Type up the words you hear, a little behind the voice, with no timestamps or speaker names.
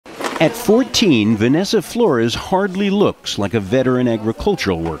At 14, Vanessa Flores hardly looks like a veteran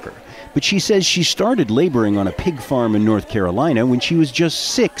agricultural worker. But she says she started laboring on a pig farm in North Carolina when she was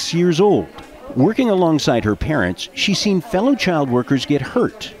just 6 years old. Working alongside her parents, she's seen fellow child workers get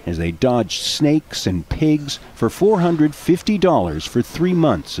hurt as they dodged snakes and pigs for $450 for 3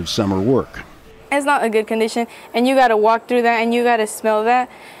 months of summer work. It's not a good condition, and you got to walk through that, and you got to smell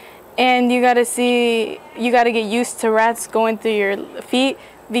that, and you got to get used to rats going through your feet,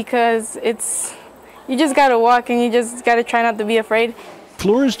 because you just got to walk, and you just got to try not to be afraid.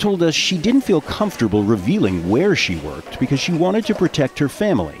 Flores told us she didn't feel comfortable revealing where she worked because she wanted to protect her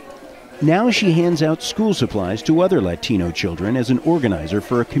family. Now she hands out school supplies to other Latino children as an organizer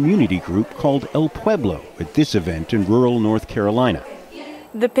for a community group called El Pueblo at this event in rural North Carolina.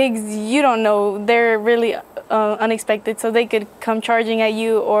 The pigs, you don't know, they're really unexpected, so they could come charging at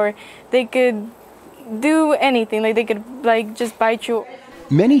you, or they could do anything, like they could just bite you.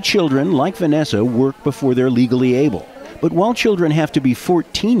 Many children, like Vanessa, work before they're legally able. But while children have to be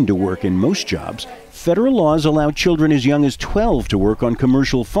 14 to work in most jobs, federal laws allow children as young as 12 to work on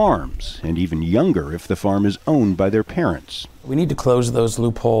commercial farms, and even younger if the farm is owned by their parents. We need to close those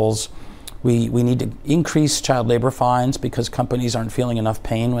loopholes. We need to increase child labor fines because companies aren't feeling enough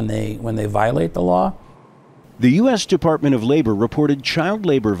pain when they violate the law. The U.S. Department of Labor reported child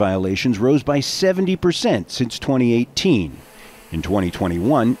labor violations rose by 70% since 2018. In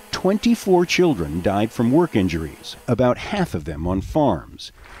 2021, 24 children died from work injuries, about half of them on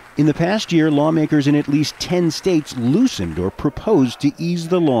farms. In the past year, lawmakers in at least 10 states loosened or proposed to ease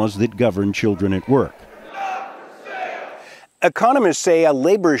the laws that govern children at work. Economists say a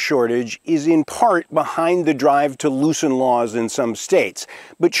labor shortage is in part behind the drive to loosen laws in some states.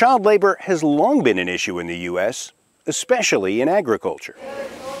 But child labor has long been an issue in the U.S., especially in agriculture.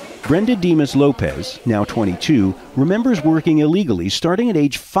 Brenda Demas Lopez, now 22, remembers working illegally starting at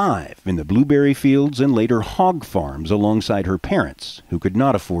age 5 in the blueberry fields and later hog farms alongside her parents, who could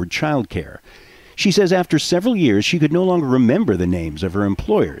not afford childcare. She says after several years she could no longer remember the names of her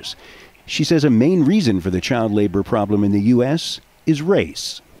employers. She says a main reason for the child labor problem in the U.S. is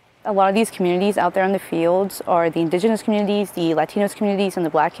race. A lot of these communities out there in the fields are the indigenous communities, the Latinos communities, and the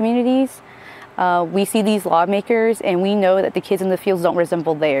black communities. We see these lawmakers and we know that the kids in the fields don't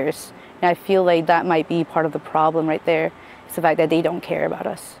resemble theirs. And I feel like that might be part of the problem right there. It's the fact that they don't care about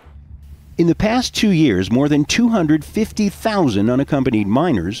us. In the past 2 years, more than 250,000 unaccompanied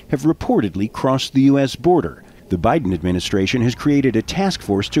minors have reportedly crossed the U.S. border. The Biden administration has created a task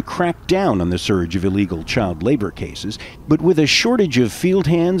force to crack down on the surge of illegal child labor cases. But with a shortage of field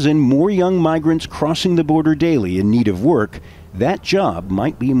hands and more young migrants crossing the border daily in need of work, that job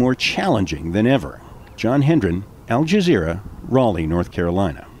might be more challenging than ever. John Hendren, Al Jazeera, Raleigh, North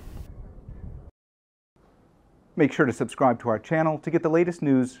Carolina. Make sure to subscribe to our channel to get the latest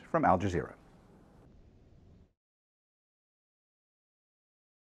news from Al Jazeera.